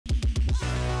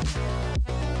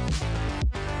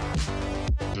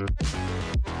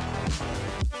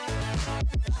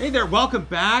Hey there, welcome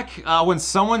back. When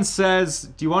someone says,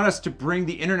 do you want us to bring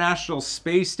the International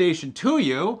Space Station to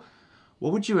you?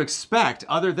 What would you expect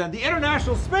other than the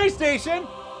International Space Station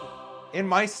in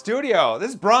my studio? This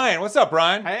is Brian. What's up,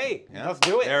 Brian? Hey, let's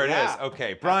do it. There it is.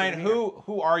 Okay, Brian,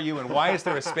 who are you and why is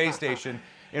there a space station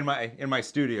in my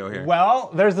studio here? Well,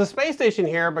 there's the space station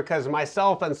here because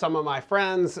myself and some of my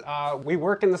friends, we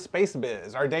work in the space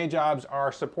biz. Our day jobs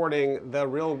are supporting the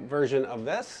real version of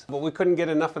this, but we couldn't get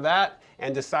enough of that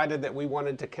and decided that we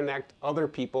wanted to connect other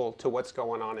people to what's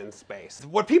going on in space.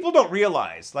 What people don't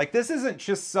realize, like this isn't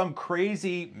just some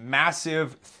crazy,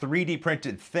 massive 3D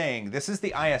printed thing. This is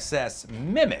the ISS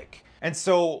Mimic. And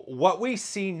so what we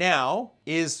see now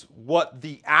is what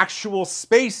the actual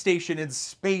space station in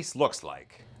space looks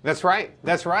like. That's right,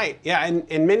 that's right. Yeah,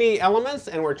 in many elements,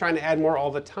 and we're trying to add more all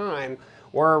the time,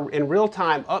 we're in real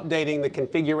time updating the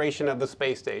configuration of the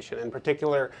space station, in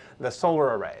particular the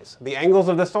solar arrays. The angles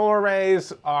of the solar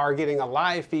arrays are getting a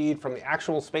live feed from the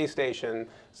actual space station,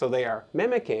 so they are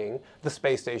mimicking the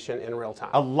space station in real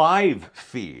time. A live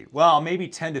feed. Well, maybe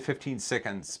 10 to 15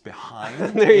 seconds behind.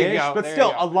 There you go. But there still,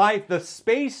 you go. a live, the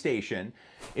space station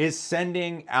is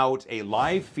sending out a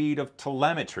live feed of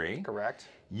telemetry. Correct.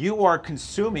 You are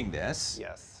consuming this.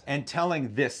 Yes. And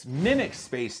telling this Mimic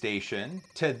space station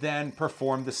to then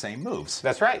perform the same moves.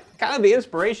 That's right. Kind of the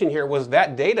inspiration here was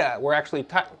that data we're actually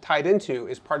tied into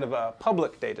is part of a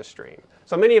public data stream.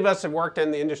 So many of us have worked in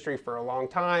the industry for a long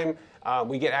time.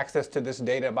 We get access to this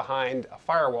data behind a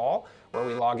firewall where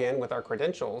we log in with our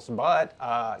credentials. But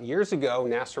years ago,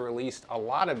 NASA released a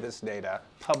lot of this data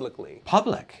publicly.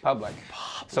 Public.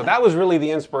 So that was really the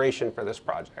inspiration for this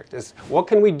project, is what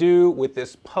can we do with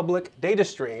this public data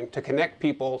stream to connect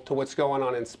people to what's going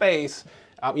on in space?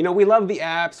 You know, we love the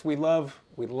apps, we love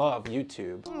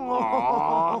YouTube.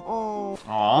 Aww,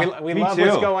 we love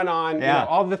what's going on, Yeah. you know,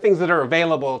 all the things that are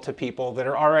available to people that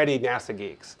are already NASA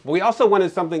geeks. But we also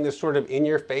wanted something that's sort of in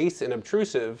your face and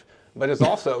obtrusive, but is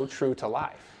also true to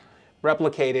life,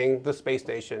 replicating the space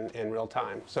station in real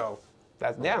time. So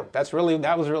that was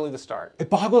really the start. It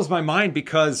boggles my mind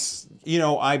because, you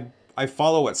know, I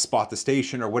follow at Spot the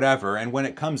Station or whatever, and when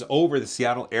it comes over the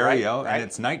Seattle area and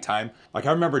it's nighttime, like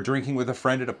I remember drinking with a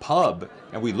friend at a pub,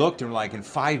 and we looked and we're like, in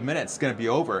 5 minutes it's gonna be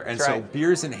over. And so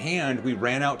beers in hand, we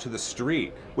ran out to the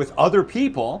street with other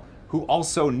people who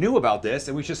also knew about this,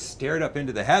 and we just stared up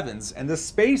into the heavens, and the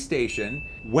space station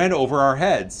went over our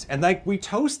heads, and like we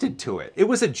toasted to it. It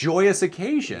was a joyous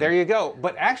occasion. There you go.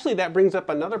 But actually that brings up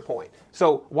another point.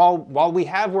 So while we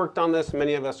have worked on this,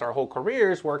 many of us our whole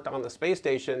careers worked on the space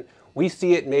station, we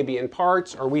see it maybe in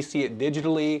parts or we see it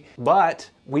digitally, but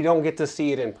we don't get to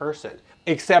see it in person.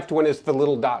 Except when it's the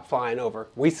little dot flying over.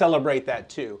 We celebrate that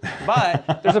too.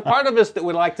 But there's a part of us that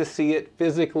would like to see it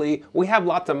physically. We have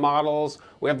lots of models.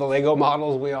 We have the Lego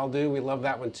models, we all do. We love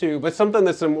that one too. But something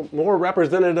that's more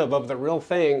representative of the real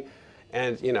thing.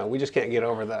 And you know, we just can't get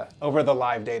over the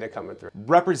live data coming through.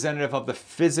 Representative of the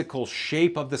physical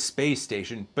shape of the space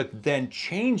station, but then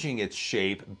changing its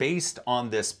shape based on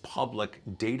this public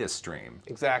data stream.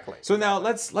 Exactly. So now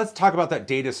let's talk about that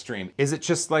data stream. Is it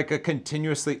just like a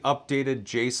continuously updated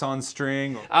JSON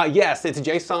string? Yes, it's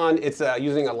JSON. It's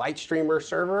using a light streamer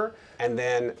server and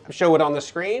then show it on the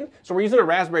screen. So we're using a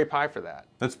Raspberry Pi for that.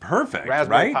 That's perfect,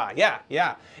 Raspberry right? Pi,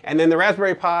 yeah. And then the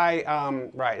Raspberry Pi,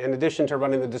 in addition to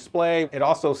running the display, it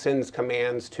also sends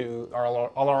commands to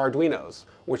all our Arduinos,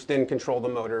 which then control the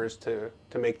motors to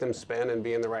make them spin and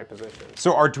be in the right position.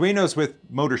 So Arduinos with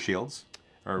motor shields.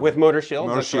 With motor shields,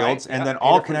 motor that's shields, right. and then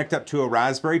all connect up to a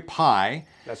Raspberry Pi.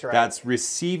 That's right. That's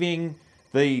receiving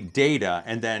the data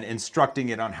and then instructing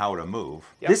it on how to move.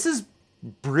 Yep. This is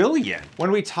brilliant.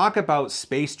 When we talk about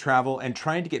space travel and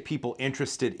trying to get people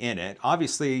interested in it,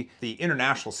 obviously the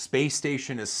International Space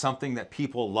Station is something that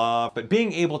people love, but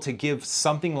being able to give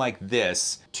something like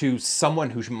this to someone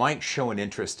who might show an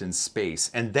interest in space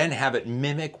and then have it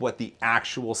mimic what the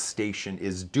actual station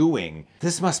is doing,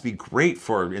 this must be great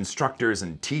for instructors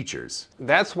and teachers.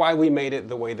 That's why we made it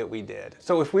the way that we did.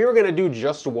 So if we were going to do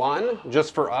just one,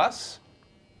 just for us,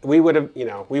 we would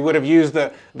have used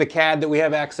the CAD that we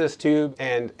have access to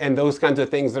and those kinds of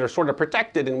things that are sort of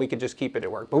protected, and we could just keep it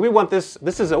at work. But we want this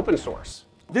is open source.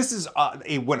 This is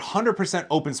a 100%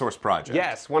 open source project.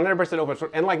 Yes, 100% open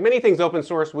source. And like many things open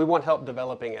source, we want help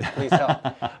developing it. Please help.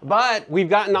 But we've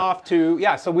gotten off to,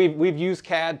 so we've used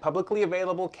CAD, publicly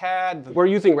available CAD. We're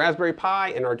using Raspberry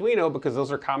Pi and Arduino because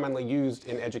those are commonly used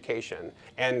in education.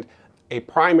 And the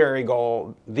primary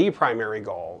goal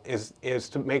is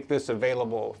to make this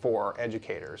available for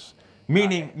educators.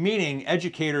 Meaning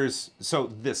educators, so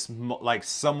this, like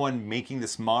someone making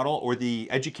this model, or the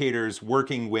educators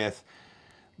working with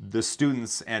the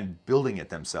students and building it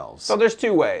themselves? So there's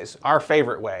two ways. Our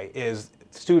favorite way is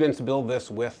students build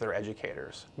this with their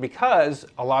educators, because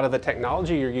a lot of the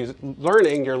technology you're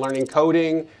learning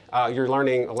coding, you're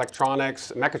learning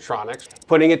electronics, mechatronics,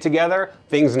 putting it together,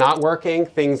 things not working,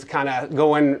 things kind of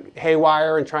going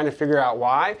haywire and trying to figure out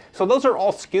why. So those are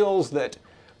all skills that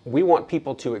we want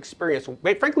people to experience.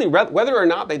 Frankly, whether or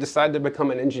not they decide to become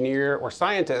an engineer or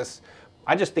scientist,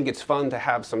 I just think it's fun to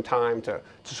have some time to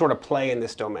sort of play in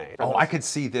this domain. Oh, I could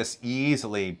see this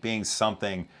easily being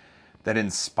something that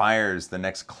inspires the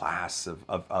next class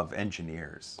of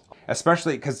engineers.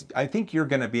 Especially because I think you're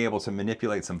going to be able to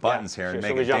manipulate some buttons here and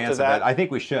make a dance of it. I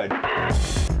think we should.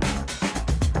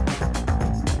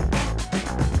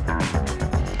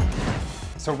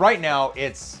 So right now,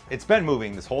 it's been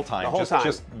moving this whole time.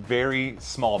 Just very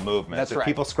small movements. That's right. If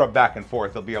people scrub back and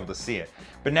forth, they'll be able to see it.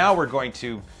 But now we're going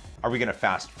to, are we going to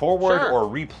fast forward or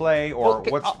replay, or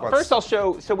what's... First I'll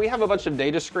show, so we have a bunch of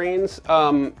data screens,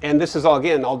 and this is all,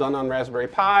 again, all done on Raspberry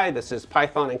Pi. This is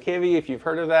Python and Kivy, if you've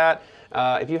heard of that.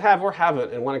 If you have or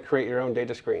haven't and want to create your own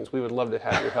data screens, we would love to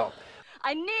have your help.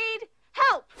 I need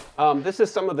help! This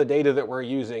is some of the data that we're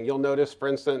using. You'll notice, for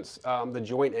instance, the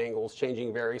joint angles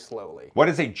changing very slowly. What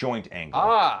is a joint angle?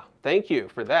 Ah, thank you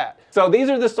for that. So these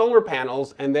are the solar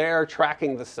panels, and they're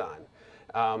tracking the sun.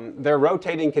 They're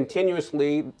rotating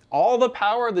continuously. All the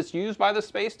power that's used by the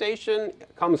space station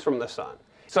comes from the sun.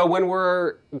 So when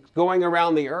we're going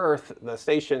around the Earth, the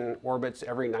station orbits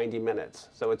every 90 minutes.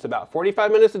 So it's about 45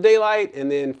 minutes of daylight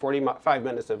and then 45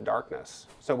 minutes of darkness.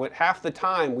 So at half the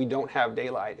time, we don't have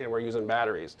daylight and we're using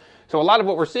batteries. So a lot of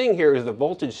what we're seeing here is the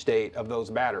voltage state of those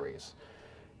batteries.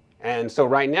 And so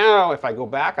right now, if I go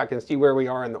back, I can see where we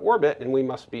are in the orbit, and we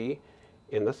must be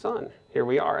in the sun. Here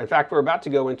we are. In fact, we're about to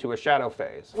go into a shadow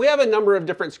phase. We have a number of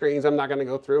different screens. I'm not going to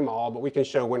go through them all, but we can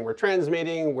show when we're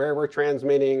transmitting, where we're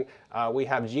transmitting. We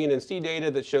have GNC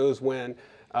data that shows when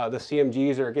the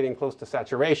CMGs are getting close to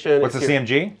saturation. What's a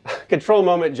CMG? Control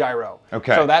moment gyro.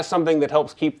 Okay. So that's something that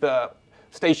helps keep the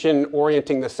station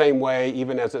orienting the same way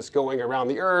even as it's going around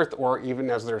the Earth, or even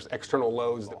as there's external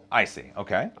loads. I see.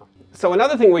 Okay. So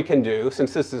another thing we can do,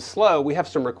 since this is slow, we have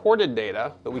some recorded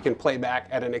data that we can play back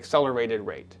at an accelerated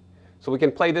rate. So we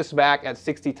can play this back at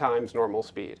 60 times normal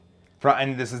speed.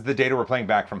 And this is the data we're playing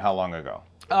back from how long ago?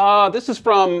 This is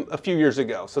from a few years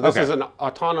ago. So this is an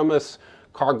autonomous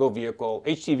cargo vehicle,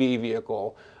 HTV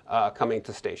vehicle, coming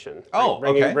to station.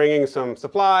 Bringing some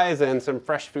supplies and some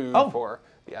fresh food for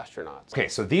the astronauts. Okay,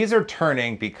 so these are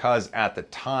turning because at the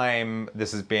time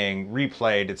this is being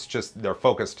replayed, it's just they're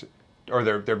focused, or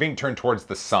they're being turned towards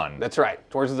the sun. That's right,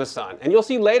 towards the sun. And you'll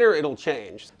see later it'll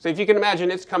change. So if you can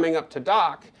imagine, it's coming up to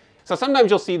dock. So sometimes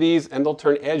you'll see these and they'll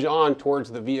turn edge on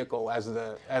towards the vehicle as in kind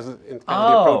of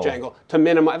the approach angle to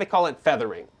minimize, they call it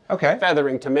feathering. Okay.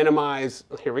 Feathering to minimize,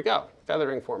 here we go,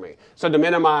 feathering for me. So to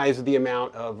minimize the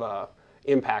amount of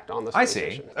impact on the space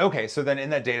station. Okay, so then in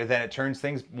that data, then it turns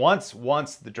things,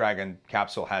 once the Dragon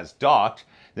capsule has docked,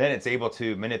 then it's able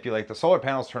to manipulate the solar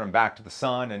panels, turn them back to the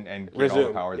sun, and get all the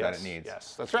power that it needs.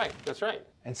 Yes, that's right, that's right.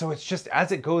 And so it's just,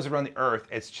 as it goes around the Earth,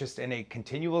 it's just in a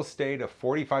continual state of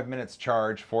 45 minutes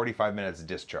charge, 45 minutes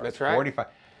discharge. That's right. 45.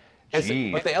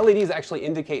 Gee. But the LEDs actually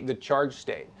indicate the charge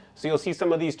state. So you'll see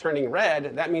some of these turning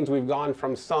red. That means we've gone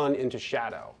from sun into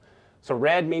shadow. So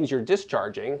red means you're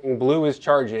discharging, and blue is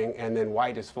charging, and then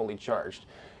white is fully charged.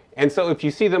 And so if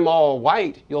you see them all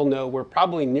white, you'll know we're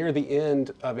probably near the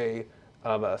end of a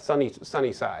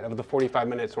sunny side of the 45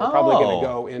 minutes. We're probably going to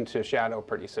go into shadow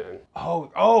pretty soon.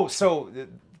 So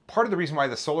part of the reason why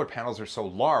the solar panels are so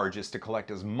large is to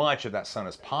collect as much of that sun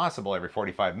as possible every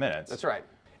 45 minutes. That's right.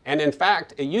 And in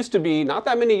fact, it used to be, not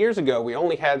that many years ago, we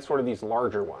only had sort of these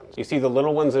larger ones. You see the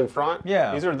little ones in front?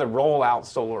 Yeah. These are the roll-out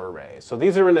solar arrays. So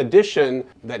these are an addition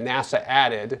that NASA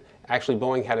added. Actually,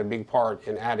 Boeing had a big part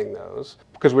in adding those.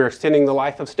 Because we're extending the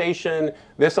life of station,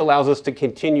 this allows us to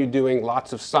continue doing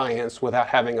lots of science without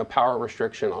having a power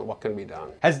restriction on what can be done.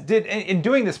 In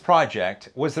doing this project,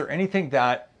 was there anything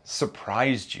that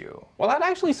surprised you? Well, I'd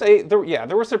actually say, there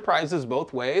were surprises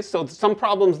both ways. So some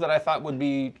problems that I thought would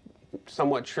be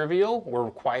somewhat trivial were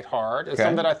quite hard, and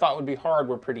some that I thought would be hard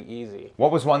were pretty easy.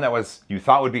 What was one that you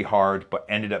thought would be hard but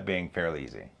ended up being fairly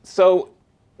easy? So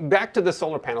back to the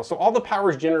solar panel. So all the power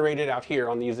is generated out here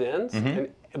on these ends,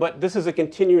 but this is a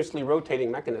continuously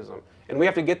rotating mechanism, and we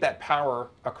have to get that power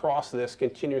across this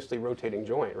continuously rotating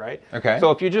joint, right? Okay. So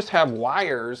if you just have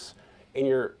wires and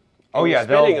you're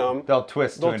spinning them, they'll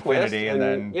twist to infinity, and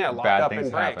then lock bad up things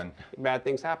and break. happen. Bad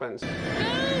things happen.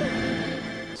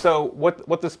 So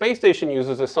what the space station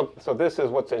uses is so this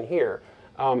is what's in here.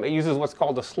 It uses what's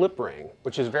called a slip ring,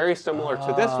 which is very similar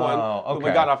to this one that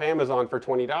we got off Amazon for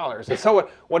 $20. And so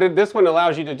this one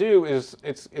allows you to do is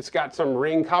it's got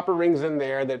some copper rings in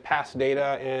there that pass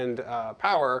data and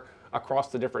power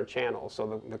across the different channels.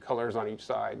 So the colors on each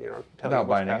side, tell you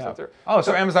what's passing through. Oh,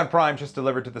 so Amazon Prime just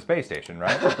delivered to the space station,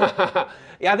 right?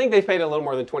 Yeah, I think they paid a little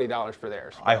more than $20 for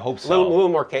theirs. I hope so. A little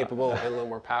more capable and a little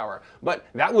more power. But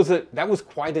that was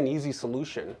quite an easy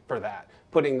solution for that,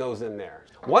 putting those in there.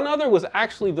 One other was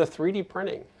actually the 3D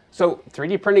printing. So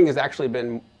 3D printing has actually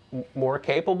been more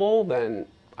capable than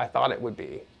I thought it would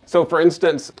be. So for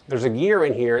instance, there's a gear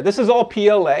in here. This is all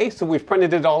PLA, so we've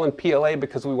printed it all in PLA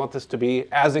because we want this to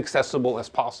be as accessible as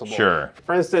possible. Sure.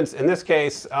 For instance, in this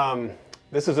case,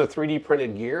 this is a 3D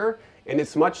printed gear, and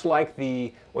it's much like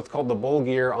what's called the bull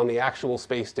gear on the actual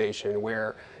space station,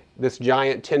 where this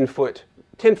giant 10-foot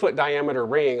diameter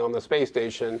ring on the space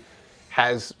station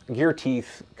has gear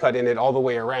teeth cut in it all the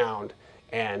way around,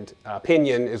 and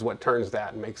pinion is what turns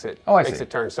that and makes it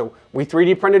turn. So we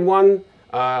 3D printed one.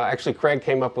 Actually, Craig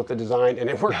came up with the design, and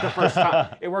it worked the first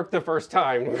time. It worked the first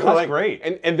time. That's great.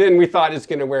 And then we thought it's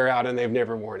going to wear out, and they've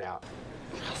never worn out.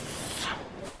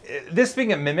 This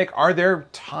being a Mimic, are there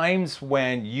times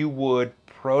when you would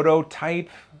prototype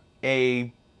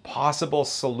a possible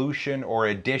solution or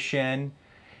addition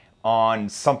on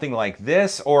something like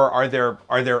this, or are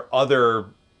there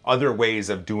other ways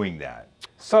of doing that?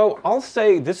 So I'll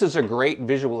say this is a great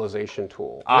visualization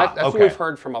tool. That's what we've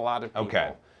heard from a lot of people.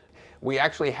 Okay. We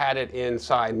actually had it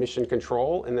inside mission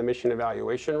control in the mission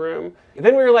evaluation room. And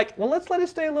then we were like, well, let's let it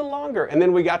stay a little longer. And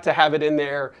then we got to have it in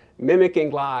there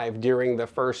mimicking live during the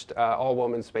first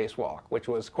all-woman spacewalk, which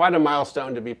was quite a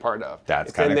milestone to be part of.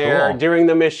 That's kind of cool. It's in there during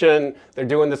the mission. They're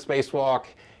doing the spacewalk,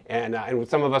 and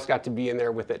some of us got to be in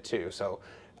there with it too. So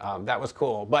that was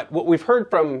cool. But what we've heard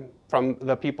from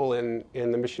the people in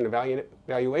the mission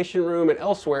evaluation room and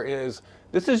elsewhere is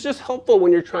this is just helpful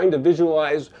when you're trying to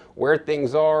visualize where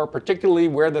things are, particularly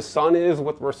where the sun is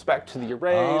with respect to the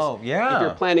arrays. Oh, yeah. If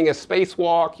you're planning a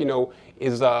spacewalk,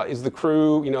 is the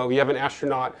crew, if you have an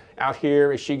astronaut out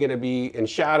here, is she going to be in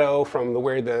shadow from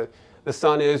where the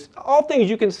sun is? All things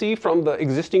you can see from the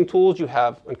existing tools you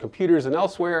have on computers and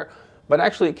elsewhere, but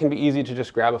actually it can be easy to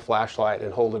just grab a flashlight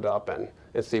and hold it up and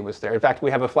see what's there. In fact, we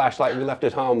have a flashlight we left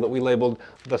at home that we labeled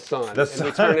the sun. And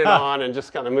we turn it on and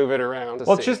just kind of move it around.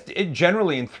 Well,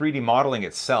 generally in 3D modeling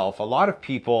itself, a lot of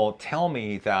people tell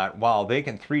me that while they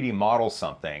can 3D model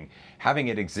something, having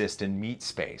it exist in meat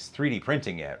space, 3D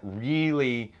printing it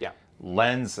really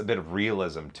lends a bit of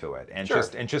realism to it, and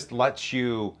just lets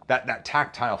you that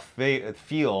tactile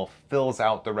feel fills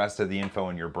out the rest of the info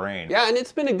in your brain. Yeah, and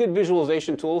it's been a good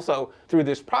visualization tool. So through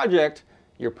this project,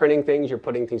 you're printing things, you're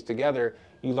putting things together,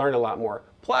 you learn a lot more.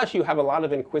 Plus, you have a lot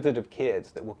of inquisitive kids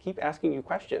that will keep asking you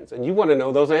questions, and you want to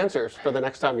know those answers for the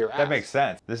next time you're asked. That makes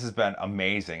sense. This has been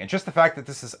amazing. And just the fact that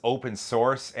this is open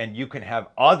source and you can have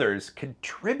others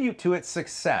contribute to its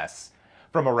success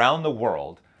from around the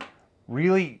world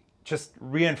really just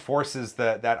reinforces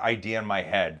that idea in my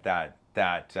head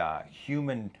that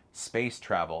human space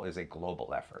travel is a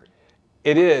global effort.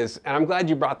 It is, and I'm glad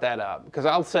you brought that up, because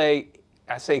I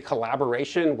say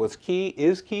collaboration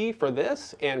is key for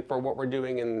this and for what we're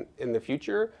doing in the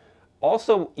future.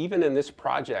 Also, even in this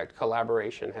project,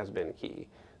 collaboration has been key.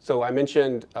 So I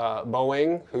mentioned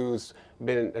Boeing, who's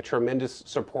been a tremendous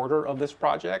supporter of this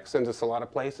project, sends us a lot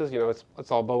of places.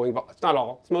 It's all Boeing. It's not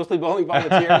all. It's mostly Boeing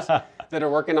volunteers that are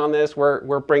working on this.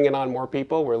 We're bringing on more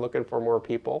people. We're looking for more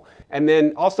people. And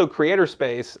then also Creator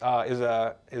Space is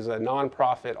a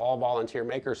nonprofit all volunteer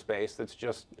makerspace that's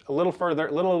just a little further.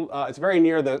 It's very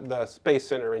near the Space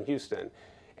Center in Houston,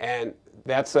 and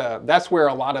that's where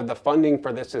a lot of the funding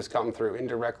for this has come through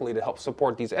indirectly to help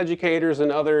support these educators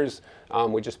and others.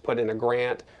 We just put in a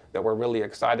grant that we're really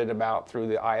excited about through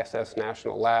the ISS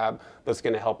National Lab that's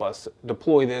going to help us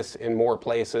deploy this in more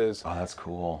places. Oh, that's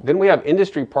cool. Then we have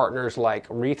industry partners like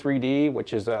Re3D,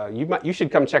 which is you should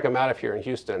come check them out if you're in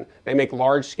Houston. They make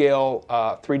large-scale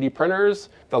 3D printers.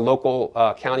 The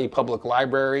local county public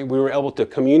library, we were able to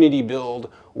community build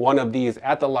one of these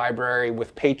at the library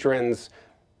with patrons,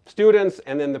 students,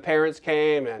 and then the parents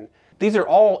came, and these are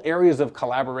all areas of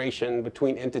collaboration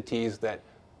between entities that,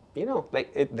 they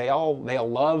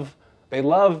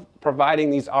love providing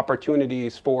these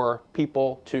opportunities for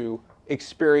people to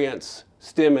experience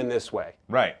STEM in this way.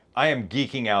 Right. I am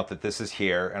geeking out that this is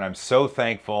here, and I'm so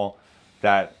thankful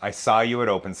that I saw you at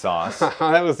Open Sauce.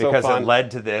 That was so fun. Because it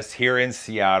led to this here in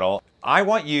Seattle. I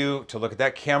want you to look at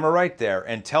that camera right there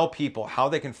and tell people how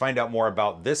they can find out more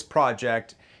about this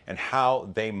project and how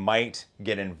they might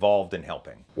get involved in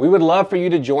helping. We would love for you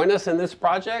to join us in this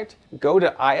project. Go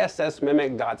to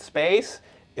issmimic.space.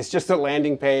 It's just a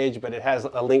landing page, but it has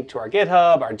a link to our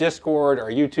GitHub, our Discord, our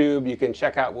YouTube. You can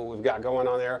check out what we've got going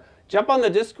on there. Jump on the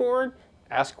Discord,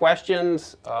 ask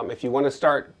questions. If you want to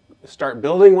start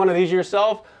building one of these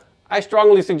yourself, I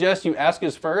strongly suggest you ask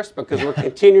us first because we're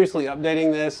continuously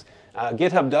updating this.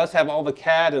 GitHub does have all the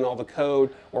CAD and all the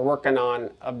code. We're working on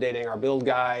updating our build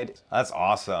guide. That's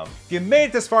awesome. If you made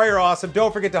it this far, you're awesome.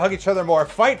 Don't forget to hug each other more.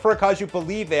 Fight for a cause you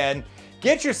believe in.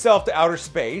 Get yourself to outer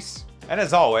space. And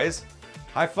as always,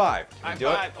 high five. High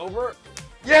five, over.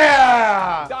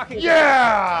 Yeah! Docking.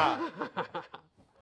 Yeah!